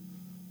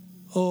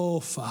 Oh,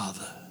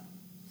 Father.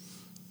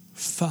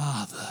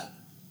 Father,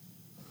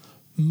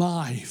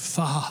 my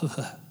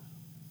Father,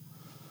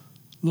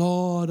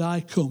 Lord,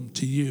 I come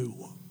to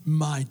you,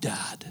 my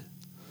dad,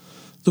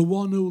 the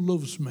one who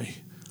loves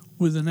me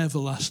with an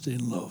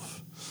everlasting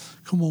love.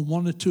 Come on,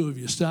 one or two of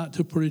you, start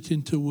to put it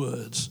into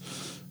words.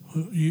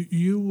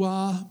 You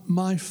are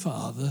my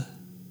Father.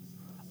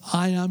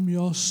 I am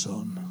your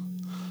son.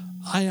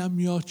 I am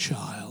your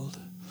child.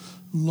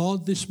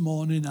 Lord, this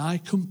morning I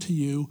come to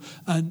you,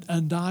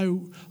 and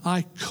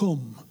I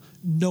come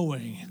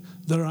knowing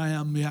that I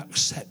am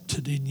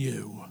accepted in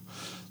you.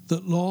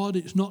 That, Lord,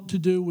 it's not to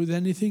do with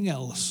anything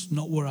else,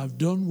 not what I've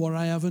done, what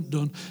I haven't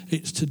done.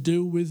 It's to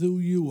do with who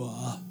you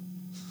are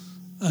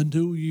and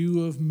who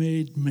you have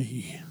made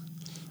me.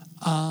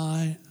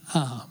 I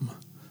am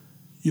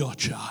your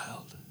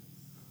child.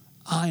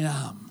 I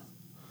am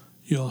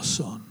your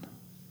son.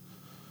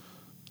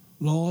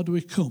 Lord,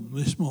 we come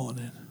this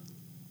morning.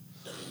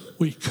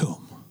 We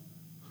come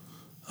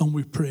and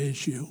we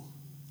praise you.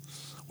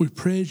 We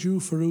praise you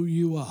for who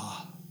you are.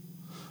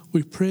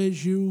 We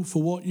praise you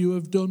for what you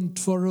have done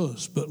for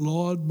us. But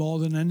Lord, more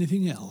than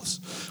anything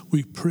else,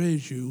 we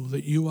praise you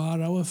that you are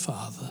our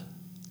Father.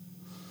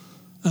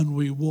 And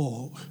we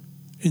walk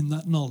in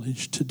that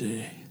knowledge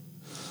today.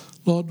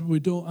 Lord,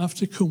 we don't have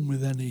to come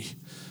with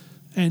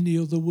any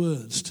other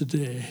words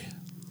today.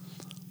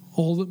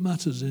 All that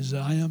matters is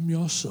I am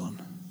your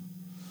son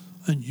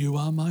and you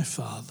are my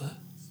Father.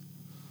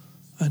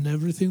 And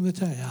everything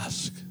that I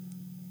ask,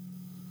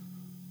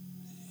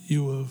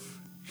 you have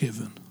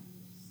given.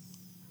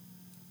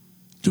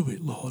 Do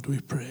it, Lord, we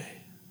pray.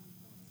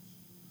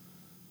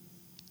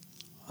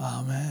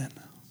 Amen.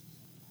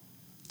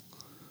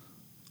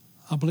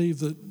 I believe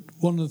that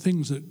one of the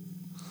things that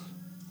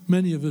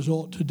many of us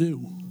ought to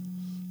do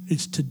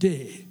is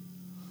today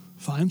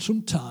find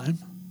some time,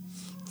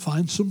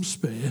 find some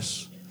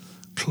space,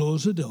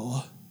 close the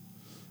door,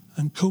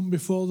 and come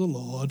before the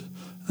Lord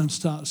and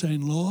start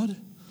saying, Lord,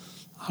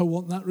 I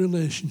want that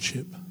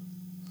relationship.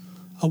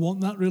 I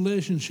want that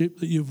relationship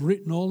that you've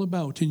written all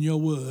about in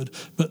your word,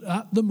 but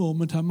at the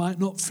moment I might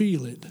not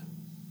feel it.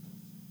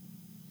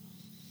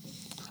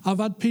 I've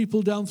had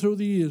people down through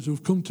the years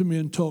who've come to me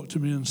and talked to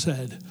me and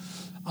said,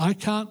 I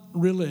can't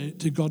relate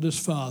to God as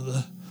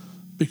Father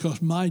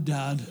because my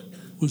dad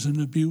was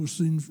an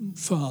abusing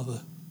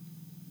father.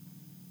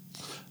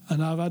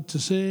 And I've had to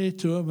say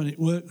to them, and it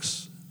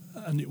works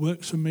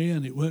for me,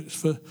 and it works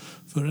for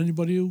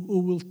anybody who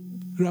will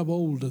grab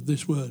hold of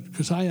this word,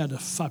 because I had a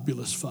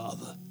fabulous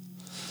father.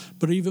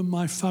 But even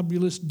my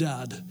fabulous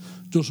dad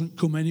doesn't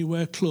come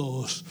anywhere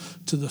close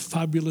to the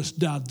fabulous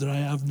dad that I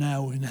have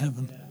now in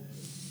heaven.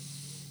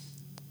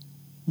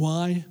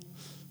 Why?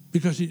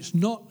 Because it's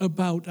not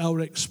about our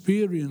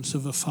experience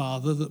of a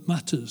father that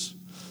matters.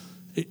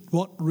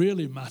 What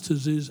really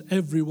matters is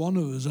every one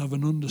of us have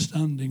an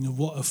understanding of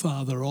what a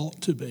father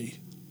ought to be.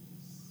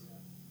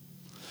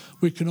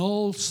 We can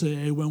all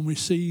say when we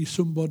see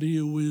somebody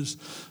who is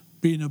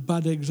being a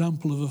bad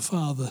example of a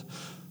father,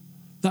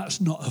 that's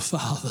not a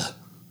father.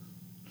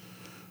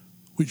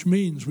 Which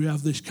means we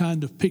have this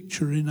kind of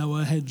picture in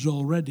our heads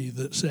already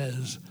that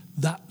says,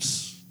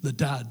 that's the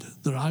dad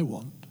that I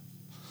want.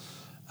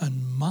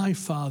 And my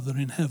Father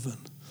in heaven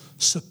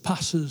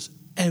surpasses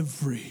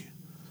every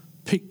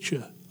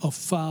picture of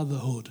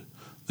fatherhood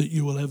that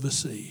you will ever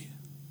see.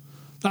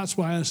 That's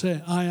why I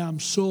say I am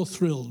so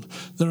thrilled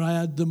that I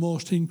had the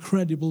most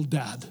incredible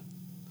dad.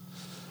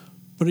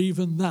 But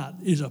even that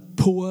is a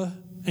poor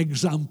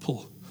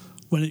example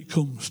when it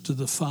comes to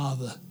the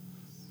Father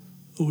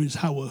who is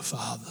our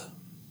Father.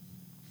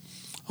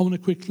 I want to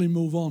quickly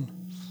move on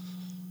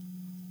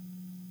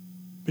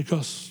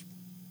because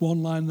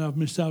one line I've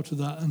missed out of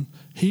that, and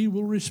he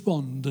will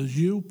respond as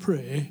you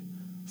pray,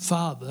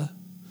 Father,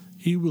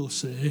 he will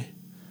say,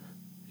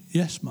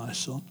 yes, my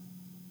son.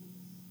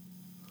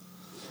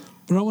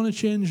 But I want to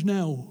change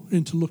now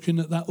into looking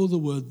at that other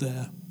word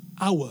there,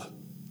 our.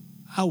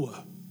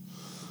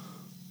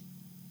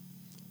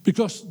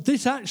 Because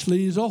this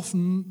actually is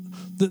often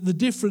the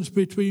difference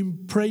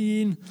between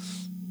praying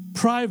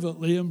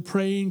privately and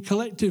praying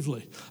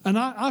collectively. And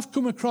I've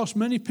come across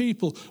many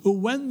people who,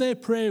 when they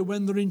pray,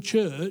 when they're in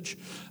church,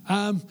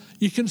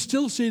 you can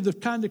still see they've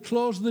kind of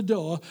closed the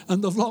door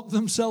and they've locked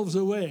themselves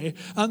away.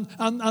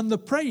 And they're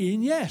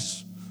praying,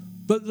 yes,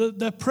 but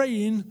they're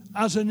praying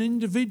as an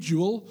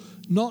individual,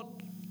 not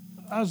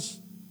as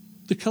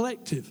the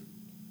collective.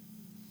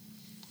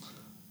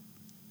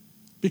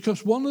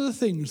 Because one of the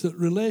things that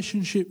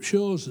relationship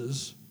shows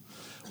us,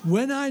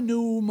 when I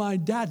know who my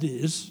dad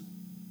is,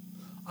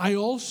 I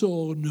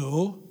also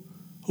know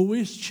who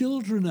his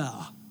children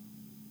are.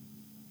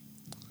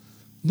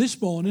 This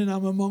morning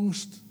I'm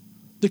amongst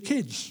the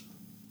kids.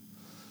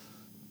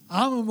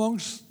 I'm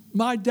amongst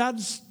my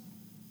dad's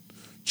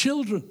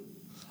children.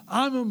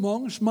 I'm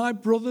amongst my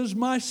brothers,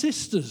 my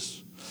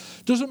sisters.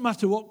 Doesn't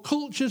matter what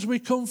cultures we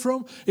come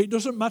from. It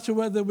doesn't matter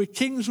whether we're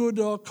Kingswood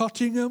or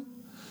Cottingham.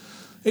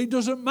 It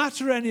doesn't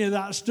matter any of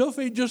that stuff.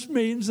 It just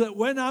means that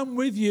when I'm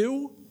with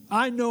you,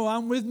 I know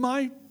I'm with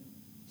my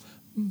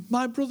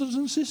brothers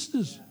and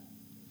sisters.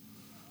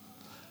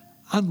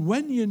 And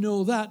when you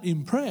know that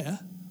in prayer,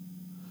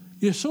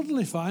 you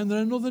suddenly find that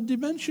another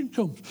dimension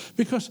comes.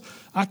 Because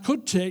I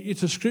could take you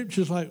to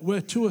scriptures like where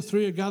 2 or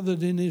 3 are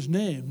gathered in his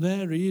name,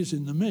 there he is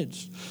in the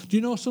midst. Do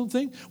you know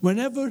something?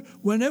 Whenever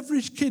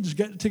his kids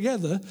get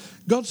together,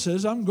 God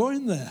says, I'm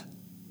going there.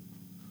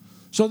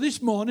 So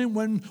this morning,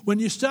 when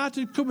you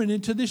started coming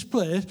into this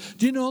place,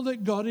 do you know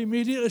that God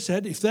immediately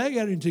said, if they're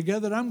getting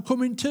together, I'm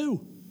coming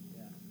too.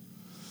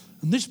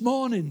 And this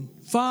morning,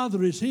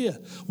 Father is here.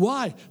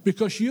 Why?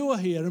 Because you are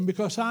here and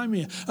because I'm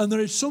here. And there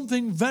is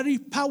something very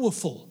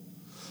powerful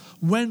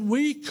when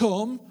we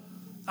come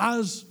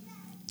as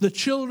the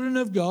children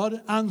of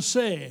God and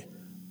say,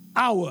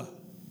 our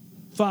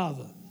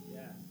Father.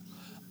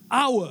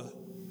 Our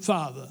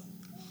Father.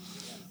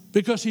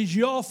 Because he's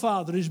your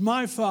Father, he's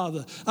my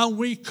Father. And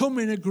we come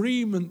in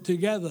agreement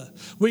together.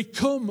 We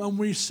come and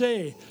we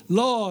say,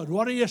 Lord,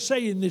 what are you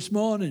saying this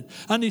morning?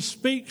 And he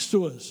speaks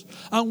to us.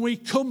 And we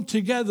come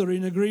together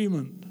in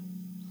agreement.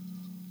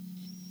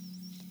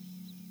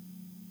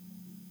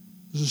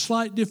 There's a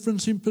slight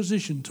difference in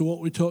position to what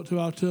we talked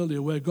about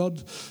earlier, where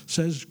God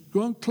says,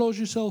 go and close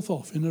yourself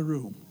off in a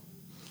room.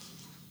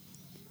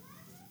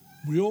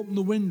 We open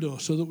the window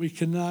so that we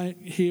can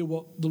hear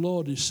what the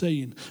Lord is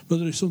saying. But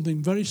there is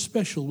something very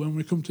special when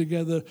we come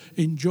together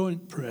in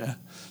joint prayer,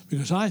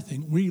 because I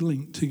think we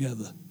link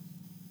together.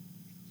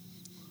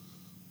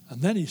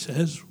 And then he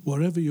says,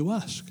 whatever you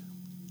ask.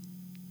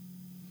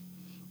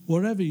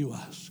 Whatever you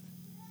ask.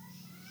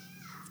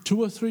 If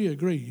 2 or 3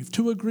 agree, if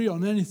 2 agree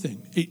on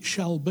anything, it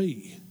shall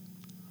be.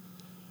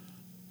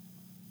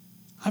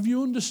 Have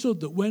you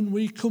understood that when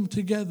we come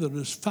together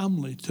as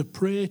family to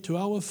pray to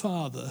our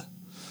Father,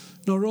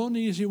 not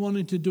only is he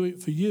wanting to do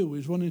it for you,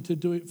 he's wanting to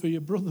do it for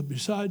your brother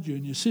beside you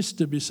and your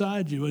sister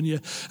beside you and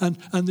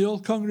the whole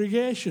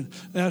congregation.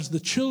 As the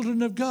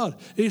children of God,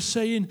 he's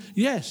saying,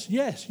 yes,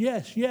 yes,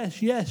 yes,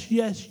 yes, yes,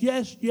 yes,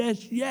 yes,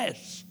 yes,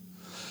 yes.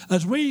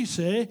 As we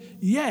say,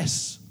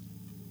 yes,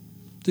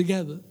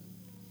 together.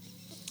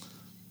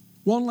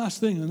 One last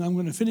thing, and I'm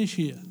going to finish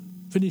here.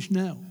 Finish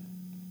now.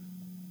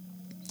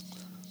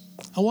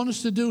 I want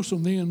us to do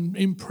something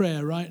in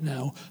prayer right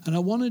now, and I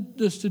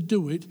wanted us to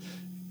do it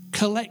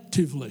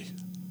collectively.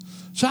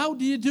 So how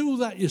do you do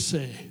that, you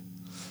say?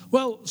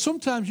 Well,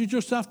 sometimes you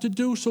just have to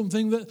do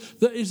something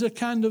that is a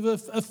kind of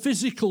a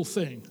physical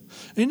thing.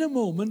 In a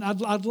moment,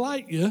 I'd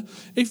like you,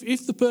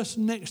 if the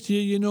person next to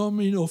you, you know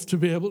me enough to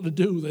be able to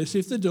do this.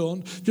 If they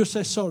don't, just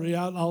say, sorry,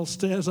 I'll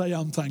stay as I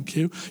am, thank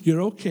you.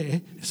 You're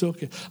okay. It's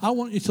okay. I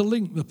want you to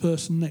link the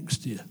person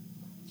next to you.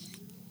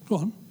 Go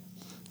on.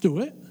 Do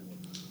it.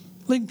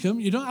 Link them.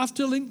 You don't have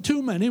to link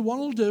too many. One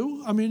will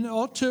do. I mean,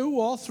 or two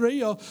or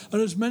three or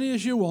as many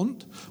as you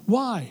want.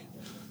 Why?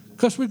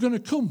 Because we're going to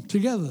come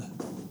together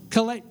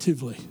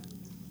collectively.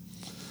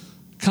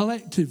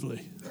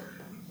 Collectively.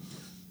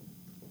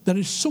 There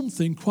is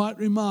something quite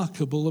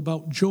remarkable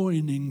about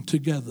joining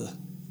together.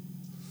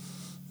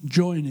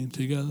 Joining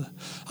together.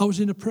 I was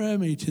in a prayer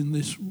meeting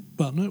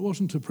no, it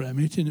wasn't a prayer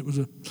meeting, it was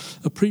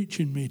a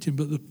preaching meeting,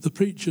 but the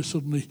preacher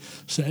suddenly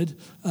said,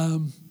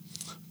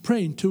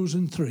 pray in twos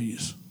and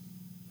threes.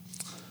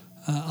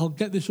 I'll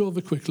get this over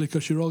quickly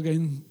because you're all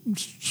getting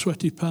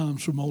sweaty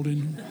palms from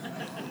holding.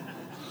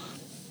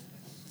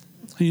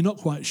 You're not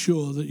quite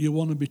sure that you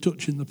want to be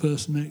touching the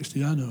person next to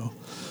you, I know.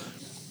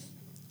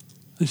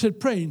 He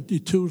said, pray in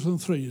twos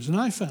and threes. And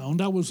I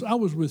found I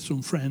was with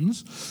some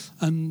friends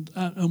and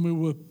we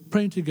were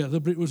praying together,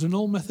 but it was an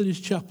old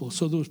Methodist chapel,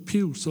 so there was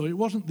pews, so it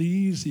wasn't the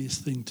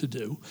easiest thing to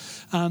do.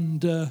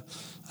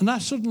 And I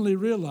suddenly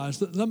realised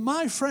that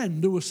my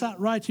friend who was sat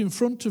right in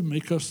front of me,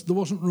 because there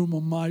wasn't room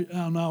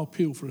on our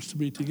pew for us to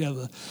be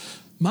together,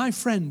 my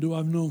friend who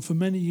I've known for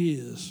many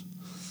years,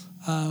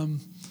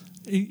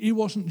 he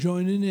wasn't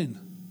joining in.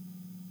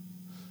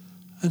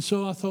 And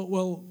so I thought,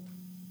 well,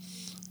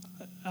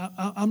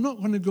 I'm not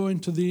going to go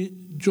into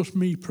just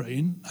me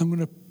praying. I'm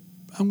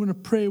going to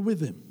pray with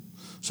him.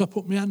 So I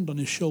put my hand on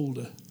his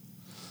shoulder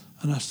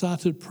and I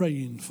started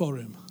praying for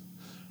him.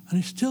 And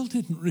he still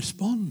didn't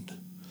respond.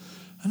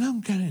 And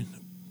I'm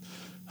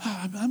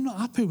not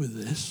happy with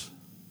this.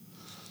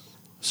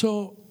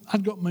 So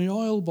I'd got my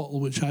oil bottle,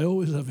 which I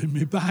always have in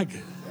my bag.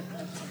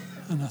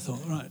 And I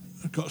thought, right,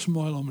 I've got some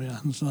oil on my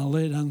hands and I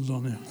laid hands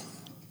on him.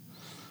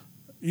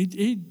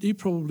 He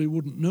probably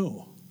wouldn't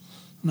know.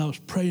 And I was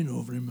praying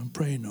over him and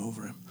praying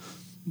over him.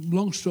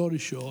 Long story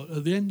short,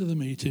 at the end of the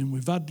meeting,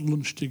 we've had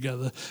lunch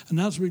together, and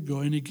as we're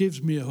going, he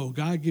gives me a hug,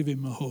 I give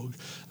him a hug,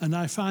 and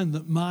I find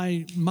that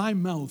my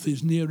mouth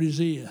is near his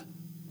ear.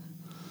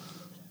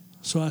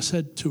 So I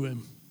said to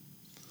him,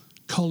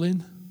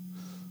 Colin,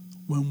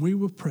 when we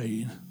were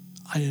praying,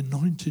 I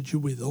anointed you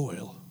with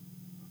oil,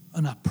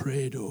 and I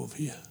prayed over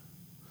you,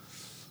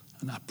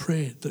 and I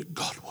prayed that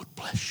God would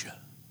bless you.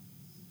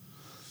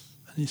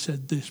 And he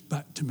said this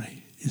back to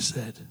me. He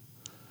said,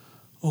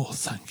 oh,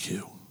 thank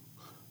you.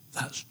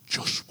 That's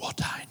just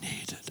what I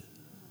needed.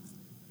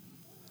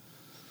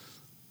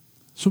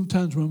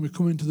 Sometimes when we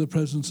come into the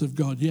presence of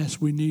God,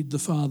 yes, we need the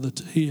Father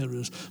to hear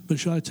us. But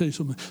shall I tell you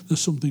something? There's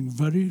something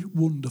very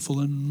wonderful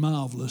and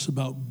marvellous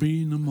about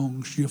being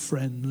amongst your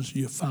friends,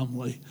 your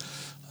family.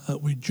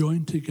 We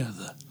join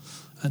together.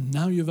 And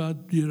now you've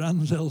had your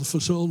hands held for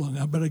so long,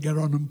 I better get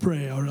on and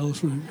pray or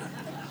else we...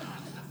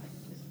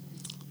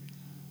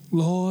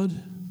 Lord,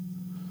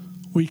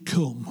 we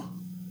come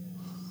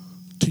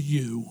to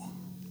you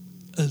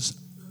as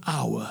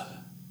our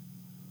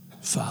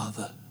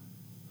Father.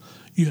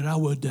 You're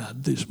our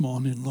Dad this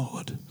morning,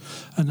 Lord.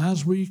 And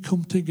as we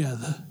come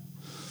together,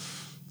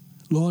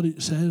 Lord,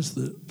 it says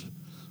that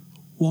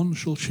one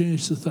shall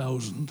chase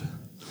 1,000,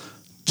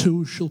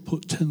 two shall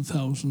put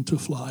 10,000 to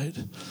flight.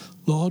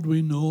 Lord,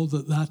 we know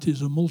that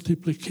is a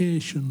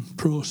multiplication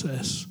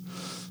process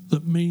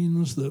that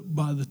means that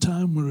by the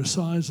time we're the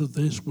size of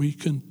this, we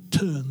can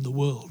turn the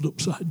world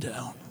upside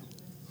down.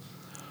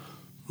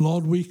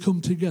 Lord, we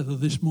come together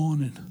this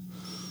morning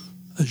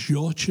as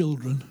your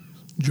children,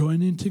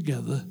 joining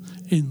together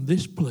in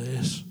this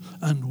place,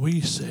 and we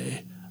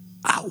say,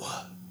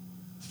 our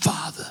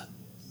Father,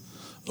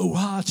 who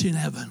art in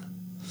heaven,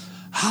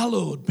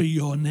 hallowed be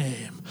your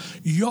name.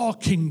 Your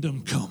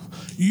kingdom come,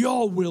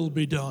 your will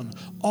be done,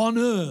 on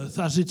earth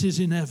as it is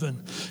in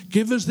heaven.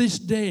 Give us this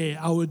day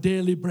our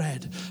daily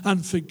bread,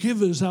 and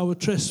forgive us our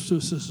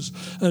trespasses,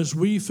 as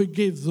we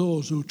forgive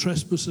those who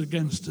trespass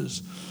against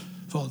us.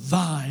 For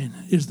thine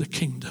is the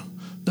kingdom,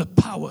 the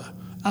power,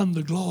 and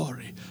the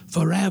glory,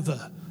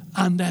 forever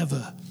and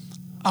ever.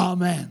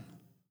 Amen.